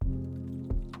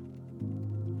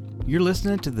You're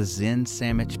listening to the Zen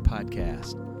Sandwich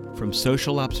Podcast. From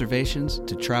social observations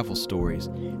to travel stories,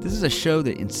 this is a show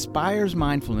that inspires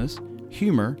mindfulness,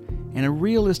 humor, and a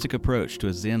realistic approach to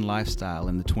a Zen lifestyle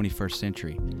in the 21st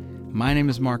century. My name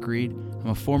is Mark Reed. I'm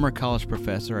a former college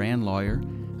professor and lawyer.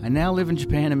 I now live in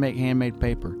Japan and make handmade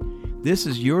paper. This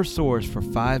is your source for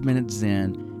 5-minute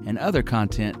Zen and other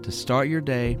content to start your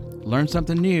day, learn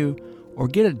something new, or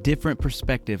get a different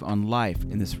perspective on life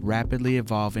in this rapidly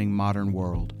evolving modern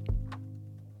world.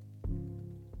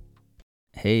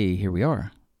 Hey, here we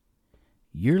are.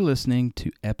 You're listening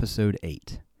to Episode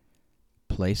 8,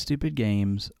 Play Stupid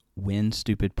Games, Win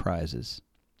Stupid Prizes.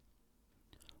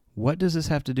 What does this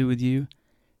have to do with you?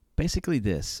 Basically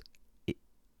this.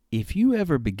 If you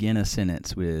ever begin a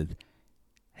sentence with,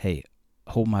 hey,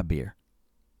 hold my beer.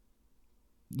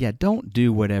 Yeah, don't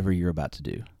do whatever you're about to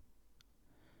do.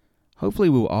 Hopefully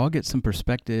we'll all get some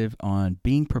perspective on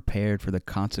being prepared for the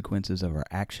consequences of our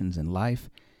actions in life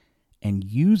and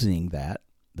using that,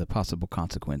 the possible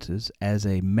consequences, as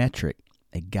a metric,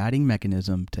 a guiding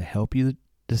mechanism to help you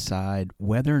decide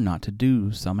whether or not to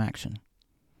do some action.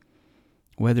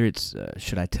 Whether it's,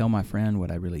 should I tell my friend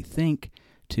what I really think,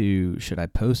 to should I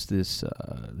post this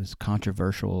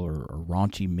controversial or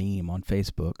raunchy meme on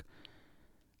Facebook,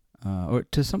 or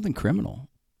to something criminal,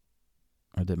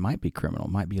 or that might be criminal,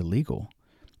 might be illegal.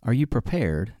 Are you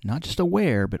prepared, not just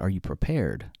aware, but are you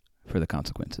prepared for the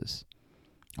consequences?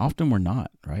 Often we're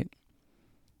not, right?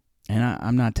 And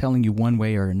I'm not telling you one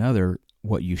way or another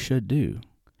what you should do.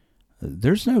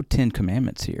 There's no 10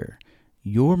 commandments here.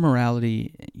 Your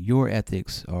morality, your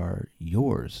ethics are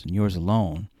yours and yours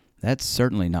alone. That's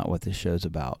certainly not what this show's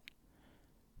about.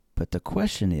 But the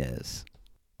question is,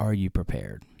 are you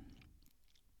prepared?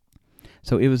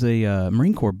 So it was a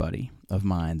Marine Corps buddy of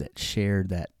mine that shared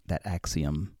that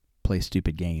axiom, play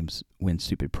stupid games, win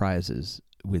stupid prizes,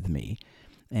 with me.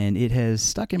 And it has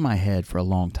stuck in my head for a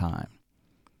long time.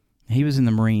 He was in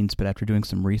the Marines, but after doing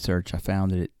some research, I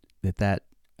found that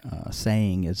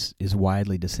saying is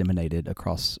widely disseminated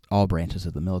across all branches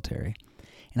of the military.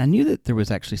 And I knew that there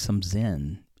was actually some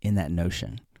Zen in that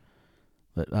notion.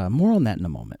 But more on that in a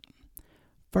moment.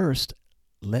 First,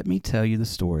 let me tell you the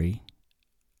story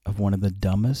of one of the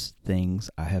dumbest things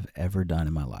I have ever done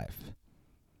in my life.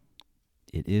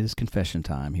 It is confession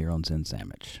time here on Zen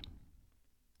Sandwich.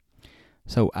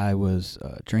 So I was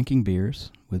drinking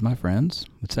beers with my friends,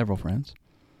 with several friends.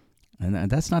 And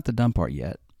that's not the dumb part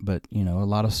yet, but, a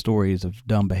lot of stories of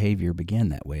dumb behavior begin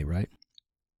that way, right?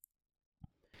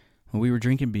 Well, we were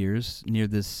drinking beers near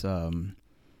this,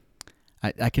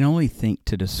 I can only think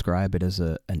to describe it as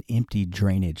an empty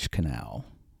drainage canal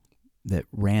that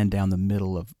ran down the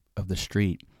middle of the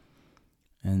street.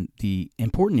 And the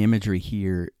important imagery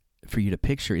here for you to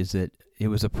picture is that it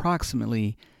was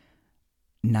approximately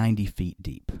 90 feet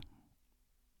deep.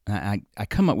 I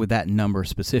come up with that number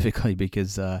specifically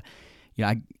because I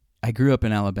grew up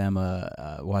in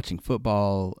Alabama watching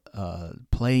football,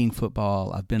 playing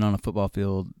football. I've been on a football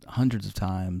field hundreds of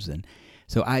times, and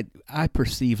so I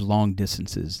perceive long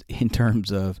distances in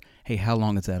terms of, hey, how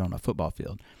long is that on a football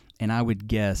field? And I would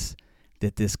guess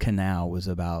that this canal was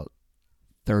about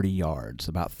 30 yards,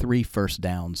 about 3 first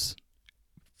downs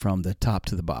from the top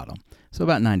to the bottom, so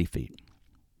about 90 feet.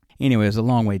 Anyway, it was a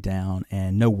long way down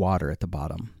and no water at the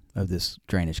bottom of this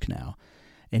drainage canal.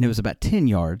 And it was about 10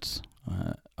 yards,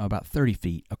 about 30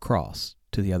 feet across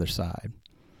to the other side.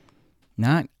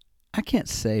 Now, I can't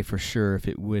say for sure if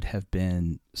it would have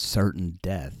been certain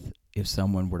death if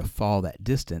someone were to fall that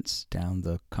distance down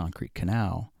the concrete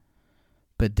canal.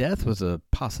 But death was a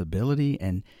possibility,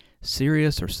 and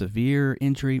serious or severe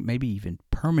injury, maybe even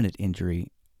permanent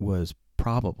injury, was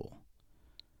probable.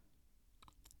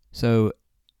 So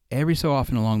every so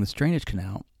often along this drainage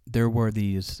canal, there were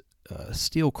these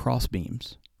steel cross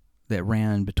beams that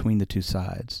ran between the two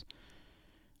sides.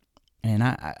 And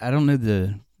I don't know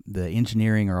the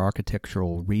engineering or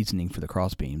architectural reasoning for the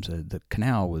cross beams. The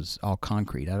canal was all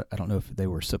concrete. I don't know if they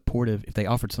were supportive, if they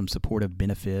offered some supportive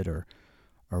benefit or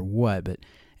what, but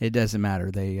it doesn't matter.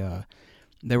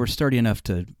 They were sturdy enough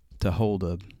to hold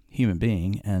a human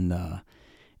being, and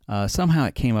somehow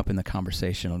it came up in the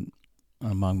conversation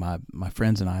among my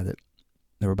friends and I that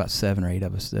there were about 7 or 8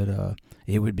 of us that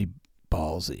it would be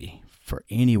ballsy for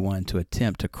anyone to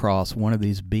attempt to cross one of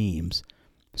these beams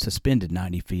suspended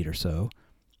 90 feet or so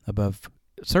above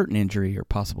certain injury or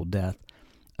possible death,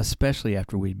 especially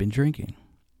after we'd been drinking.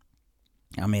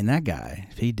 I mean, that guy,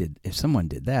 if someone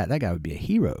did that guy would be a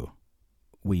hero,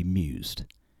 we mused.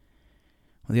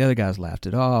 Well, the other guys laughed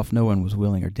it off. No one was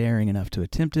willing or daring enough to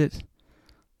attempt it,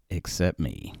 except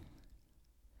me.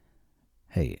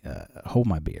 Hey, hold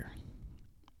my beer.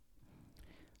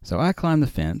 So I climbed the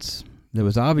fence that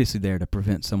was obviously there to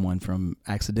prevent someone from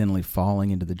accidentally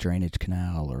falling into the drainage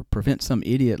canal or prevent some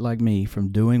idiot like me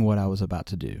from doing what I was about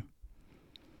to do.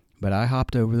 But I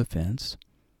hopped over the fence,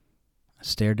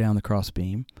 stared down the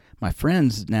crossbeam. My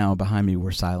friends now behind me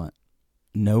were silent.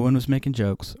 No one was making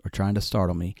jokes or trying to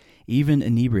startle me. Even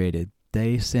inebriated,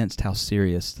 they sensed how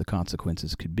serious the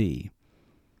consequences could be.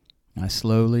 I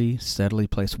slowly, steadily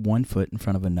placed one foot in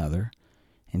front of another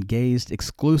and gazed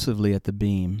exclusively at the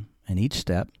beam in each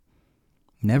step,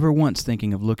 never once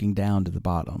thinking of looking down to the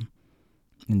bottom,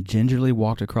 and gingerly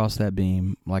walked across that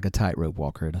beam like a tightrope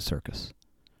walker in a circus.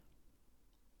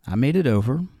 I made it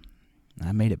over.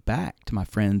 I made it back to my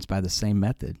friends by the same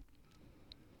method.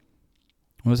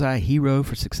 Was I a hero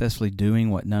for successfully doing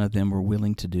what none of them were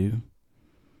willing to do?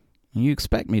 And you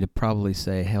expect me to probably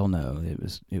say, hell no,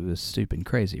 it was stupid and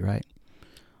crazy, right?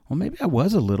 Well, maybe I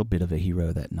was a little bit of a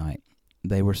hero that night.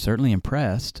 They were certainly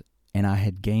impressed, and I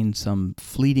had gained some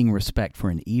fleeting respect for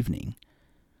an evening.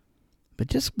 But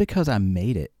just because I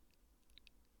made it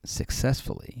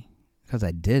successfully, because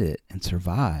I did it and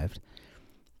survived,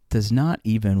 does not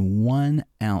even 1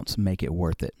 ounce make it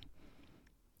worth it.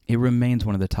 It remains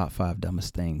one of the top 5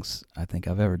 dumbest things I think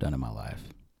I've ever done in my life.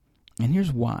 And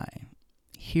here's why.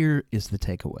 Here is the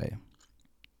takeaway.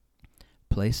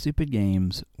 Play stupid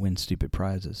games, win stupid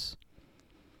prizes.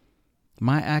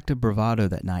 My act of bravado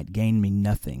that night gained me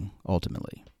nothing,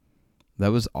 ultimately.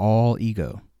 That was all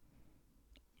ego.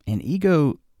 And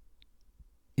ego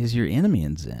is your enemy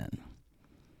in Zen.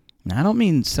 Now, I don't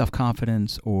mean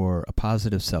self-confidence or a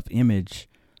positive self-image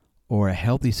or a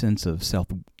healthy sense of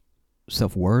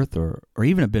self-worth or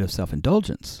even a bit of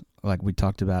self-indulgence, like we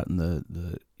talked about in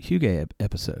the Hugo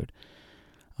episode.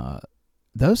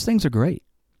 Those things are great,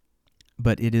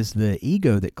 but it is the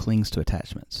ego that clings to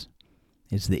attachments.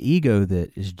 It's the ego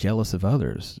that is jealous of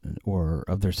others or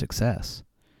of their success.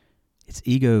 It's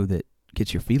ego that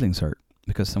gets your feelings hurt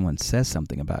because someone says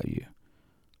something about you.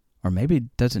 Or maybe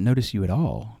doesn't notice you at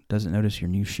all, doesn't notice your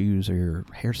new shoes or your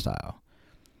hairstyle.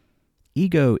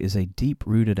 Ego is a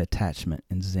deep-rooted attachment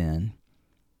in Zen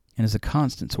and is a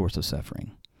constant source of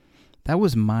suffering. That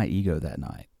was my ego that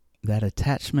night. That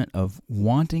attachment of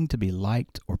wanting to be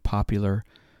liked or popular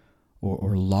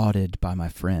or lauded by my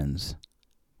friends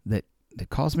that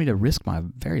caused me to risk my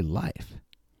very life.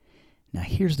 Now,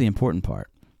 here's the important part.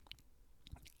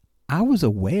 I was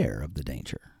aware of the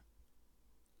danger.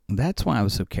 That's why I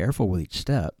was so careful with each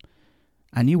step.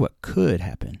 I knew what could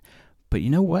happen. But you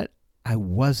know what? I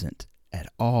wasn't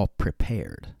at all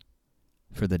prepared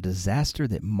for the disaster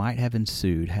that might have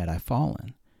ensued had I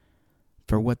fallen.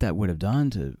 For what that would have done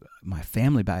to my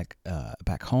family back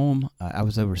home. I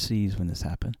was overseas when this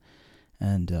happened.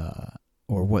 And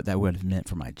or what that would have meant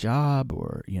for my job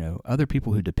or, other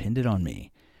people who depended on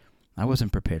me. I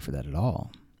wasn't prepared for that at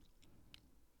all.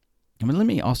 I mean, let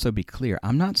me also be clear.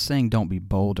 I'm not saying don't be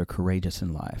bold or courageous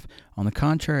in life. On the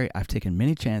contrary, I've taken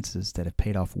many chances that have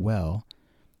paid off well,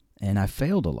 and I've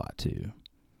failed a lot too.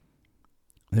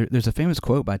 There's a famous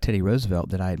quote by Teddy Roosevelt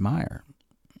that I admire.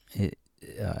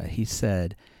 He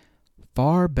said,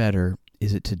 "Far better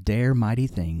is it to dare mighty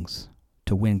things,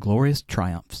 to win glorious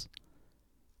triumphs,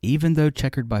 even though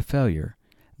checkered by failure,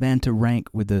 than to rank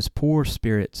with those poor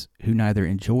spirits who neither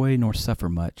enjoy nor suffer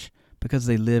much, because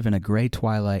they live in a gray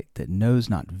twilight that knows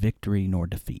not victory nor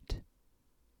defeat."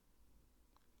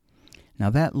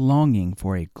 Now that longing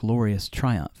for a glorious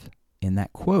triumph in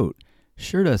that quote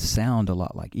sure does sound a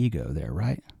lot like ego there,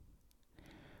 right?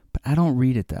 But I don't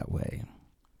read it that way.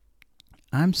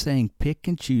 I'm saying pick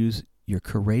and choose your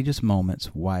courageous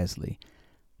moments wisely,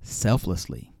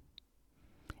 selflessly,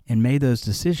 and may those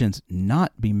decisions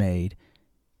not be made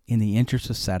in the interest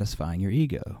of satisfying your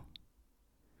ego.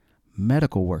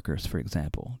 Medical workers, for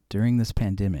example, during this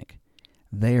pandemic,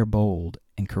 they are bold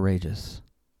and courageous.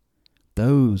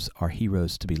 Those are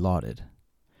heroes to be lauded.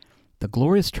 The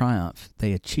glorious triumph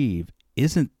they achieve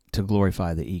isn't to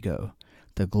glorify the ego.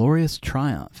 The glorious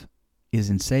triumph is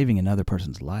in saving another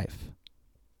person's life.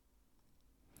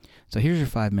 So here's your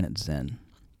 5-minute Zen.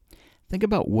 Think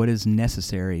about what is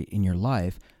necessary in your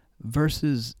life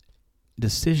versus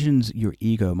decisions your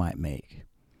ego might make.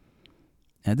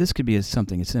 Now, this could be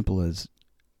something as simple as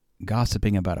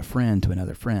gossiping about a friend to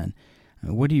another friend. I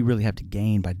mean, what do you really have to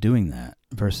gain by doing that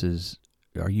versus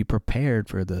are you prepared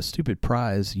for the stupid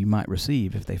prize you might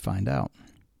receive if they find out?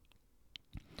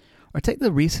 Or take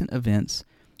the recent events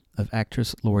of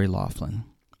actress Lori Loughlin.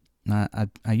 Now,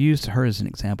 I used her as an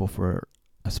example for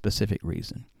a specific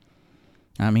reason.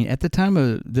 I mean, at the time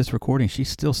of this recording, she's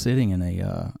still sitting in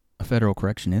a federal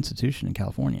correction institution in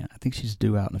California. I think she's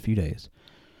due out in a few days.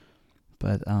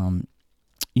 But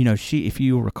if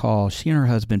you recall, she and her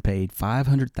husband paid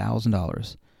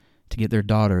 $500,000 to get their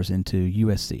daughters into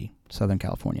USC, Southern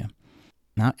California.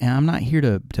 Now, and I'm not here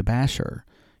to bash her.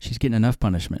 She's getting enough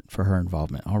punishment for her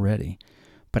involvement already.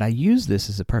 But I use this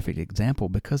as a perfect example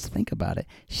because think about it.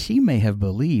 She may have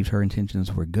believed her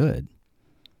intentions were good.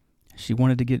 She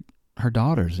wanted to get her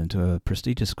daughters into a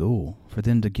prestigious school, for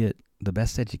them to get the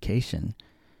best education,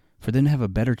 for them to have a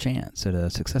better chance at a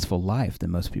successful life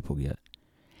than most people get.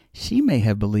 She may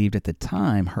have believed at the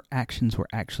time her actions were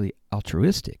actually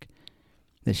altruistic,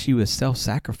 that she was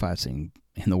self-sacrificing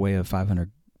in the way of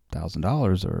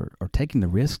 $500,000 or taking the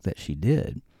risk that she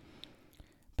did.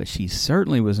 But she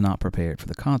certainly was not prepared for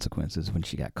the consequences when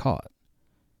she got caught.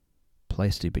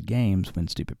 Play stupid games, win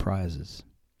stupid prizes.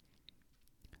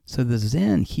 So the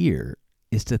Zen here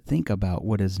is to think about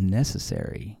what is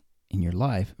necessary in your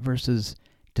life versus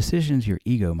decisions your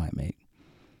ego might make.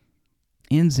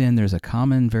 In Zen, there's a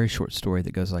common, very short story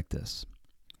that goes like this.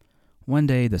 One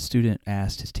day, the student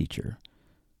asked his teacher,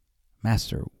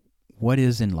 "Master, what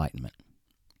is enlightenment?"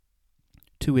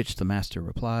 To which the master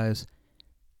replies,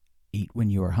 "Eat when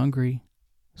you are hungry,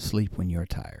 sleep when you are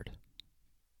tired."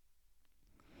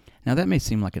 Now that may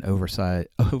seem like an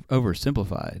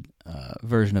oversimplified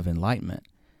version of enlightenment,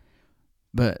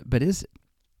 but is it?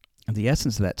 The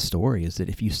essence of that story is that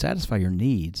if you satisfy your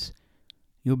needs,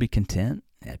 you'll be content,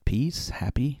 at peace,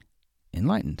 happy,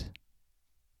 enlightened.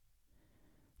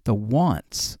 The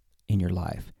wants in your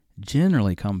life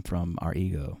generally come from our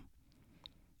ego.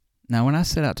 Now, when I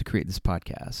set out to create this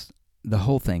podcast, the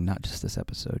whole thing, not just this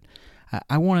episode,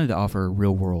 I wanted to offer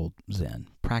real-world Zen,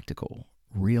 practical,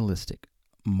 realistic,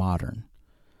 modern.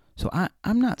 So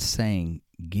I'm not saying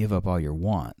give up all your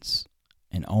wants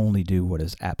and only do what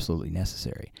is absolutely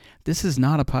necessary. This is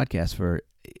not a podcast for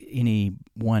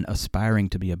anyone aspiring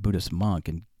to be a Buddhist monk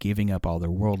and giving up all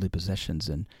their worldly possessions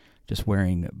and just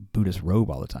wearing a Buddhist robe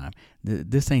all the time.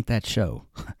 This ain't that show.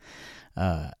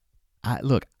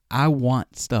 I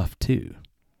want stuff too.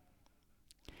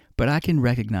 But I can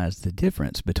recognize the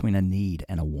difference between a need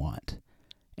and a want.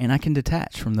 And I can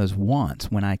detach from those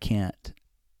wants when I can't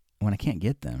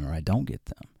get them or I don't get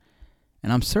them.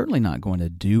 And I'm certainly not going to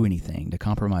do anything to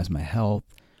compromise my health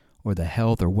or the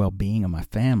health or well-being of my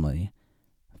family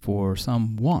for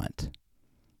some want.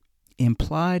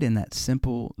 Implied in that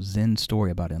simple Zen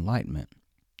story about enlightenment,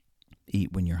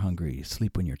 eat when you're hungry,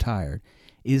 sleep when you're tired,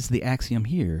 is the axiom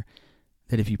here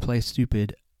that if you play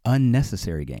stupid,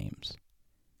 unnecessary games,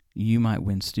 you might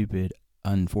win stupid,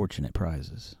 unfortunate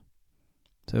prizes.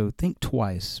 So think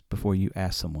twice before you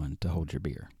ask someone to hold your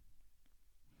beer.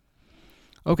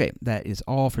 Okay, that is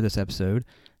all for this episode.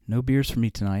 No beers for me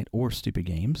tonight or stupid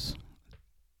games.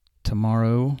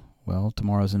 Tomorrow's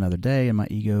another day, and my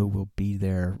ego will be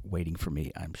there waiting for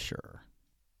me, I'm sure.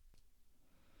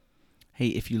 Hey,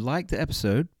 if you liked the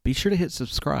episode, be sure to hit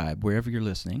subscribe wherever you're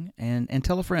listening, and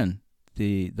tell a friend.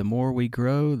 The more we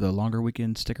grow, the longer we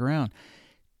can stick around.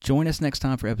 Join us next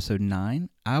time for episode 9.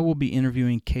 I will be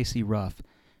interviewing Casey Ruff.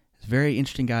 He's a very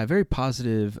interesting guy, very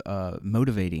positive,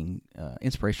 motivating,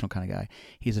 inspirational kind of guy.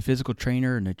 He's a physical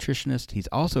trainer, a nutritionist. He's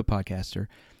also a podcaster.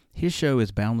 His show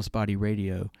is Boundless Body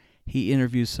Radio. He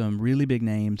interviews some really big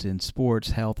names in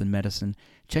sports, health, and medicine.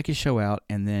 Check his show out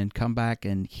and then come back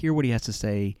and hear what he has to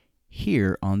say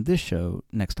here on this show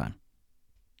next time.